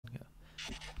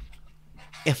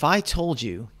If I told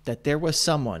you that there was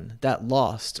someone that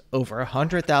lost over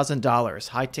 $100,000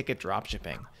 high ticket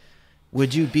dropshipping,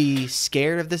 would you be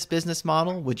scared of this business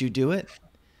model? Would you do it?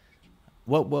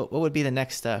 What would be the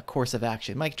next course of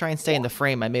action? Mike, try and stay in the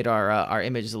frame. I made our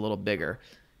images a little bigger.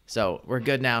 So we're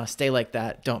good now. Stay like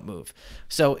that. Don't move.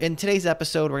 So in today's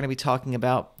episode, we're going to be talking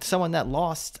about someone that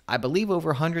lost, I believe,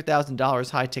 over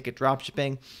 $100,000 high ticket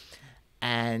dropshipping.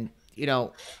 And,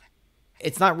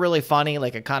 it's not really funny.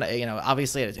 Like it kind of,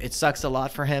 obviously it sucks a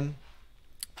lot for him.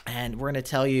 And we're going to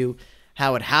tell you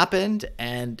how it happened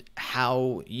and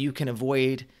how you can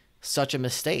avoid such a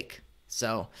mistake.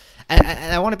 So, and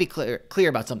I want to be clear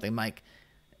about something, Mike.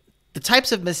 The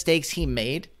types of mistakes he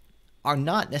made are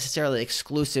not necessarily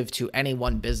exclusive to any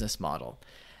one business model.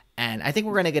 And I think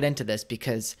we're going to get into this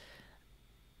because,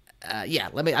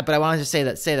 but I wanted to say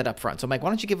that up front. So, Mike, why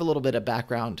don't you give a little bit of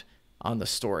background on the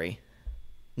story?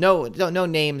 No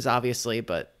names, obviously,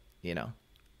 but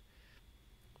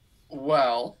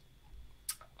Well,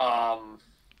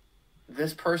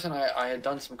 this person I had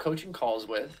done some coaching calls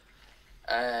with,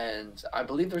 and I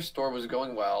believe their store was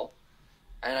going well,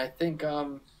 and I think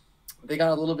they got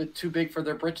a little bit too big for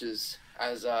their britches,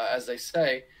 as they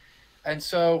say, and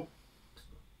so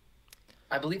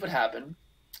I believe what happened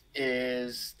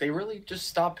is they really just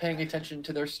stopped paying attention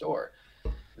to their store.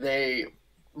 They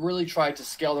really tried to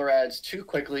scale their ads too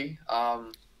quickly.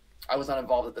 I was not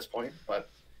involved at this point, but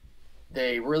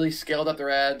they really scaled up their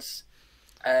ads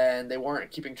and they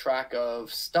weren't keeping track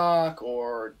of stock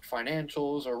or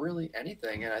financials or really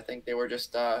anything. And I think they were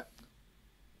just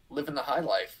living the high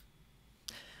life.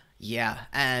 Yeah,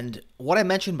 and what I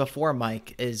mentioned before,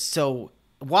 Mike, is so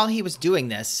while he was doing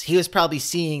this, he was probably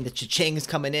seeing the cha-chings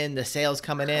coming in, the sales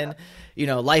coming in.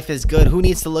 Life is good. Who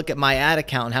needs to look at my ad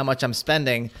account and how much I'm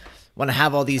spending when I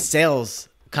have all these sales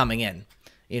coming in?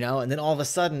 And then all of a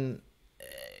sudden,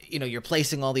 you're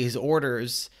placing all these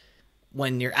orders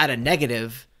when you're at a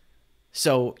negative.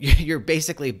 So you're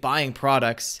basically buying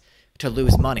products to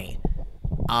lose money.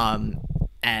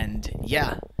 And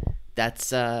yeah,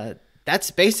 that's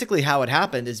basically how it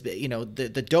happened is,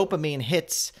 the dopamine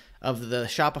hits of the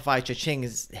Shopify cha-ching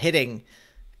is hitting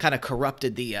kind of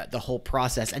corrupted the whole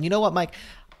process. And you know what, Mike,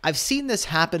 I've seen this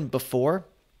happen before,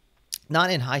 not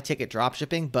in high ticket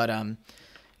dropshipping, but,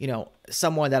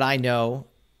 someone that I know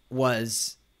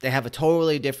they have a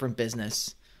totally different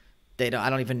business. I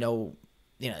don't even know,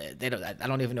 I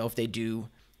don't even know if they do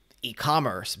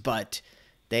e-commerce, but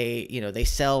they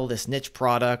sell this niche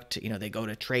product. They go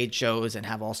to trade shows and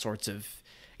have all sorts of,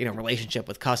 relationship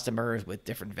with customers, with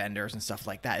different vendors and stuff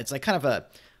like that. It's like kind of a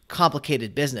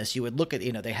complicated business. You would look at,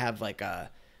 they have like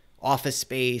a office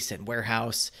space and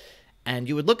warehouse, and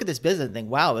you would look at this business and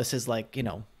think, wow, this is like,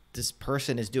 this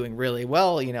person is doing really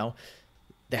well.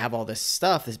 They have all this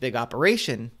stuff, this big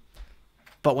operation.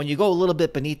 But when you go a little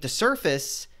bit beneath the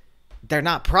surface, they're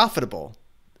not profitable.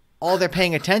 All they're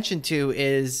paying attention to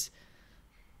is,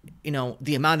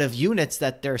 the amount of units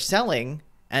that they're selling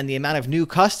and the amount of new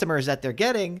customers that they're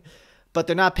getting, but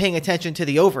they're not paying attention to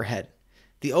the overhead.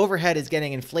 The overhead is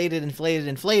getting inflated,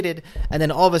 and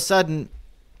then all of a sudden,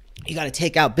 you got to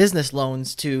take out business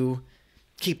loans to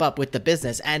keep up with the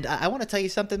business. And I want to tell you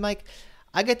something, Mike.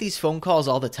 I get these phone calls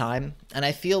all the time, and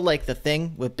I feel like the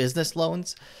thing with business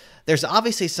loans, there's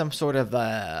obviously some sort of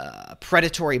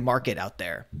predatory market out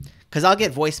there. Because I'll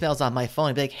get voicemails on my phone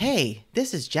and be like, hey,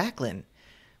 this is Jacqueline.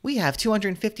 We have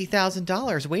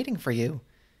 $250,000 waiting for you.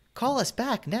 Call us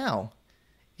back now.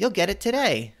 You'll get it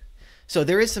today. So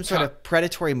there is some sort of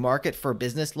predatory market for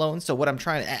business loans. So what I'm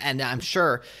trying to, and I'm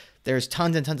sure there's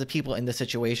tons and tons of people in the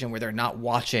situation where they're not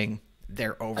watching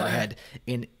their overhead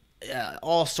in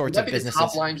all sorts of businesses. The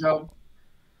top line, Joe?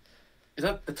 Is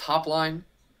that the top line?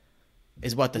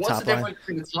 Is what the What's top the line? difference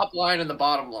between the top line and the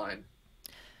bottom line?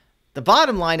 The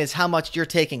bottom line is how much you're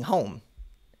taking home.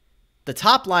 The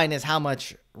top line is how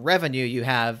much revenue you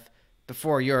have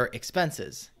before your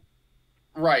expenses.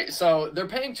 Right. So they're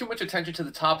paying too much attention to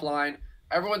the top line.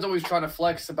 Everyone's always trying to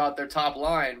flex about their top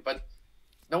line, but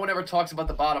no one ever talks about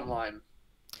the bottom line.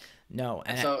 No.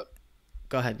 And so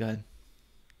go ahead.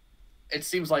 It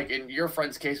seems like in your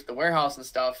friend's case with the warehouse and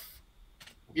stuff,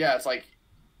 yeah, it's like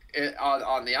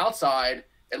on the outside,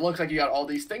 it looks like you got all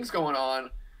these things going on.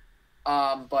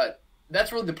 But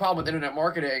that's really the problem with internet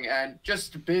marketing and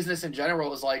just business in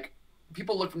general is like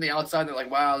people look from the outside and they're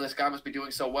like, wow, this guy must be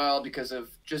doing so well because of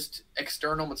just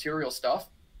external material stuff.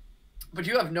 But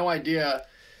you have no idea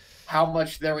how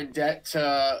much they're in debt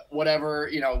to whatever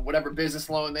business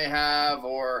loan they have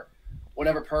or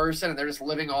whatever person, and they're just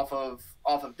living off of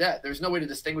debt. There's no way to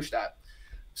distinguish that.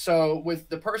 So with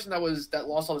the person that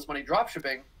lost all this money drop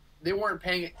shipping, they weren't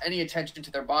paying any attention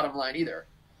to their bottom line either.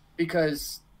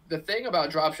 Because the thing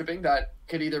about dropshipping that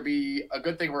could either be a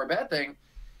good thing or a bad thing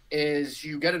is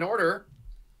you get an order,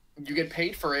 you get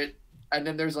paid for it, and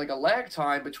then there's like a lag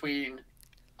time between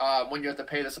when you have to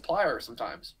pay the supplier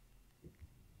sometimes.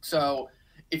 So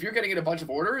if you're getting in a bunch of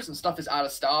orders and stuff is out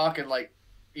of stock and like,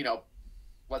 you know,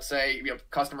 let's say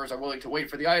customers are willing to wait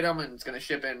for the item and it's going to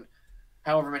ship in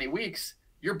however many weeks,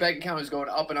 your bank account is going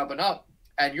up and up and up,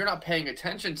 and you're not paying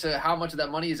attention to how much of that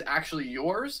money is actually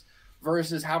yours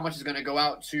versus how much is going to go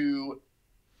out to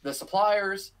the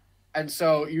suppliers. And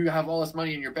so you have all this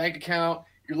money in your bank account,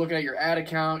 you're looking at your ad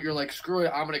account, you're like, screw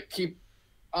it, I'm going to keep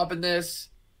up in this.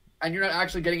 And you're not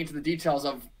actually getting into the details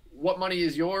of what money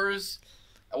is yours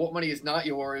and what money is not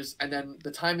yours. And then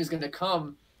the time is going to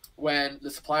come when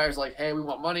the supplier's like, hey, we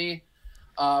want money.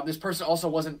 This person also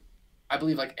wasn't, I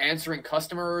believe, like answering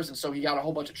customers. And so he got a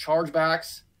whole bunch of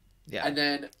chargebacks. Yeah. And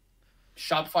then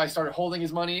Shopify started holding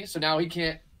his money. So now he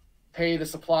can't pay the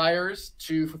suppliers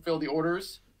to fulfill the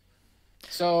orders.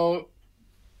 So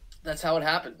that's how it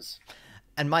happens.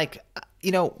 And Mike,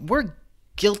 we're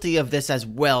guilty of this as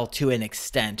well to an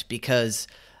extent because,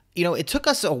 it took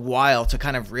us a while to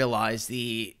kind of realize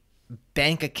the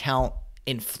bank account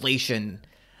inflation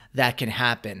that can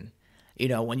happen,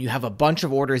 when you have a bunch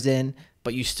of orders in,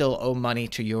 but you still owe money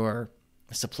to your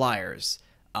suppliers.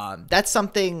 That's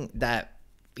something that,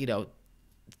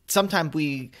 sometimes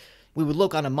we would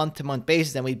look on a month-to-month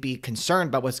basis and we'd be concerned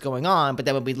about what's going on. But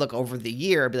then when we look over the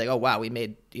year, be like, oh, wow, we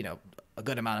made, a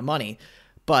good amount of money.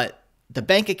 But the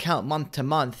bank account month to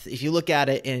month, if you look at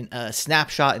it in a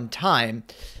snapshot in time,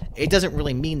 it doesn't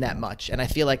really mean that much. And I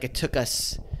feel like it took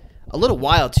us a little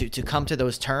while to come to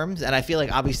those terms. And I feel like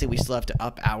obviously we still have to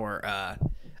up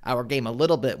our game a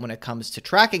little bit when it comes to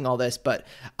tracking all this. But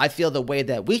I feel the way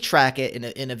that we track it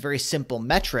in a very simple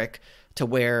metric to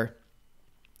where,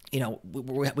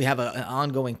 we have an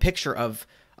ongoing picture of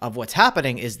what's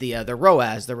happening is the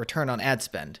ROAS, the return on ad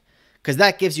spend, because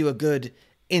that gives you a good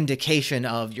indication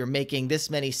of you're making this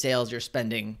many sales, you're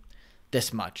spending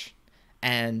this much.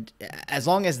 And as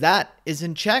long as that is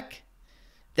in check,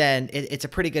 then it's a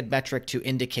pretty good metric to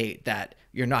indicate that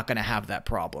you're not going to have that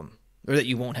problem or that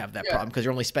you won't have that problem because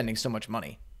you're only spending so much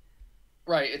money.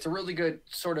 Right. It's a really good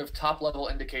sort of top level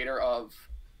indicator of,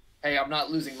 hey, I'm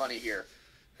not losing money here.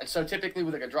 And so typically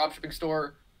with like a dropshipping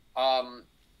store,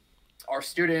 our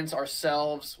students,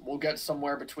 ourselves, will get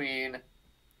somewhere between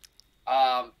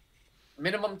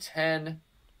minimum 10,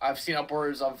 I've seen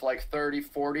upwards of like 30,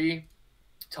 40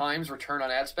 times return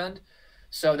on ad spend.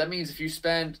 So that means if you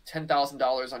spend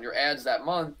 $10,000 on your ads that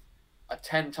month, a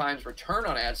 10 times return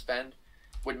on ad spend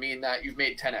would mean that you've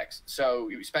made 10x. So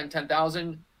you spend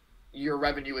 10,000, your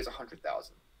revenue is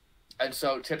 100,000. And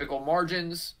so typical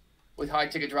margins with high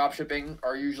ticket dropshipping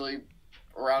are usually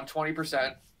around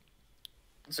 20%.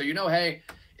 So hey,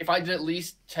 if I did at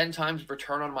least 10 times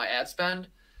return on my ad spend,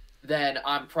 then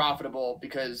I'm profitable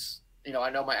because, I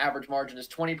know my average margin is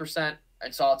 20%.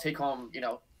 And so I'll take home,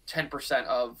 10%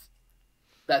 of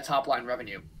that top line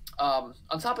revenue. On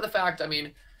top of the fact,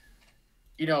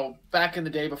 back in the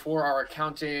day before our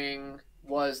accounting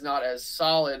was not as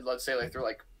solid, let's say like through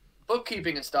like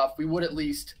bookkeeping and stuff, we would at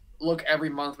least look every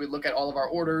month. We'd look at all of our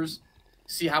orders,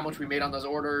 see how much we made on those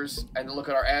orders, and look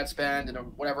at our ad spend and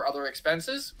whatever other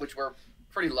expenses, which were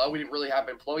pretty low. We didn't really have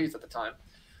employees at the time.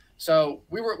 So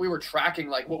we were tracking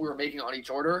like what we were making on each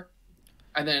order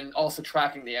and then also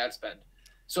tracking the ad spend.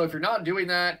 So if you're not doing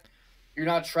that, you're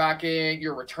not tracking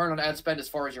your return on ad spend as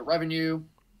far as your revenue,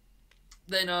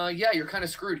 then you're kind of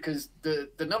screwed because the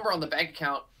number on the bank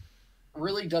account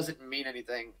really doesn't mean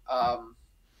anything.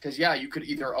 Because you could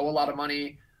either owe a lot of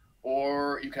money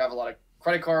or you could have a lot of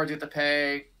credit cards you have to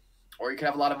pay, or you could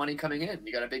have a lot of money coming in.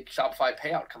 You got a big Shopify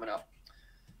payout coming up.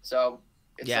 So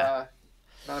it's not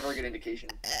a very good indication.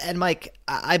 And Mike,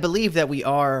 I believe that we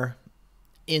are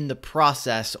in the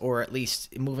process, or at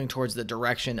least moving towards the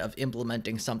direction of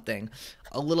implementing something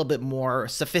a little bit more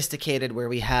sophisticated where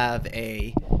we have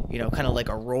a, kind of like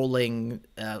a rolling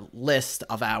list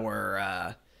of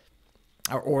our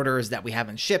orders that we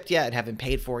haven't shipped yet and haven't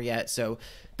paid for yet. So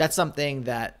that's something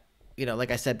that,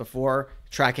 like I said before,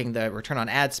 tracking the return on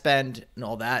ad spend and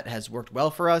all that has worked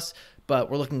well for us, but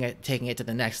we're looking at taking it to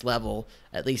the next level,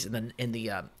 at least in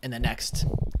the next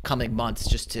coming months,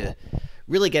 just to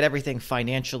really get everything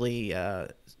financially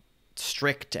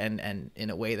strict and in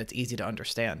a way that's easy to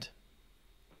understand.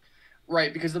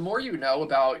 Right, because the more you know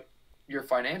about your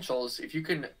financials, if you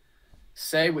can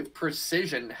say with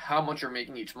precision how much you're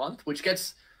making each month, which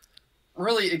gets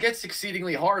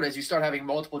exceedingly hard as you start having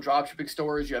multiple dropshipping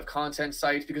stores, you have content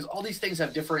sites, because all these things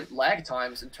have different lag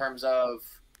times in terms of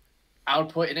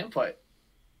output and input.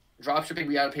 Dropshipping,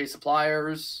 we got to pay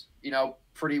suppliers,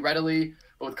 pretty readily.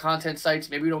 But with content sites,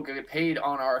 maybe we don't get paid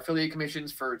on our affiliate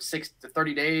commissions for 6 to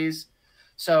 30 days.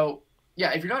 So,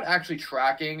 yeah, if you're not actually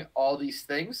tracking all these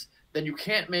things, then you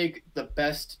can't make the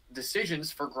best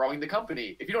decisions for growing the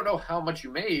company. If you don't know how much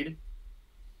you made,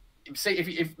 say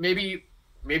if maybe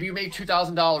you made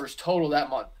 $2,000 total that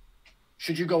month,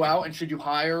 should you go out and should you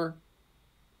hire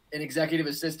an executive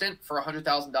assistant for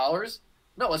 $100,000?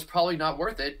 No, it's probably not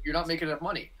worth it. You're not making enough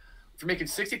money. If you're making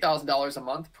 $60,000 a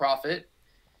month profit,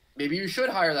 maybe you should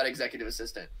hire that executive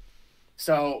assistant.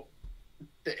 So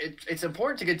it's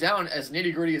important to get down as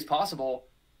nitty gritty as possible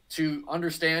to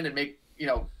understand and make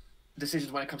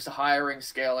decisions when it comes to hiring,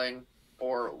 scaling,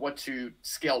 or what to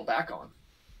scale back on.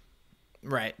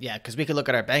 Right. Yeah. Because we could look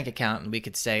at our bank account and we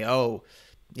could say, oh,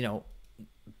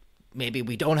 maybe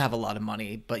we don't have a lot of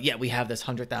money, but yet we have this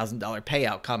 $100,000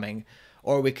 payout coming.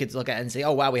 Or we could look at it and say,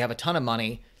 oh, wow, we have a ton of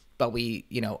money, but we,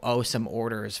 owe some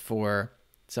orders for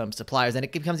some suppliers. And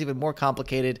it becomes even more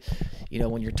complicated,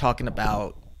 when you're talking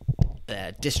about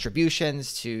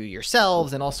distributions to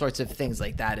yourselves and all sorts of things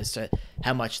like that as to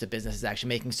how much the business is actually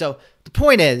making. So the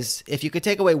point is, if you could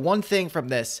take away one thing from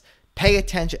this, pay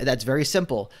attention. That's very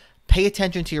simple. Pay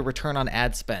attention to your return on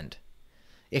ad spend.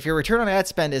 If your return on ad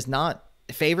spend is not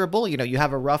favorable, you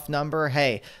have a rough number.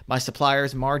 Hey, my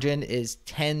supplier's margin is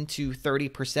 10 to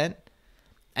 30%,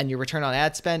 and your return on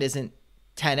ad spend isn't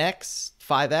 10x,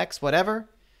 5x, whatever.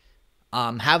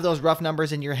 Have those rough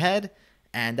numbers in your head,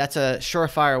 and that's a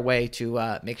surefire way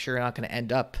to make sure you're not going to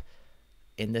end up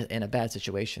in a bad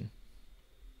situation.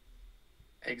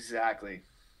 Exactly.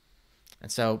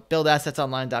 And so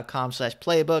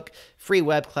buildassetsonline.com/playbook, free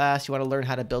web class. You want to learn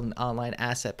how to build an online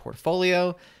asset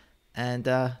portfolio. And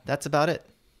that's about it.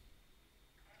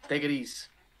 Take it easy.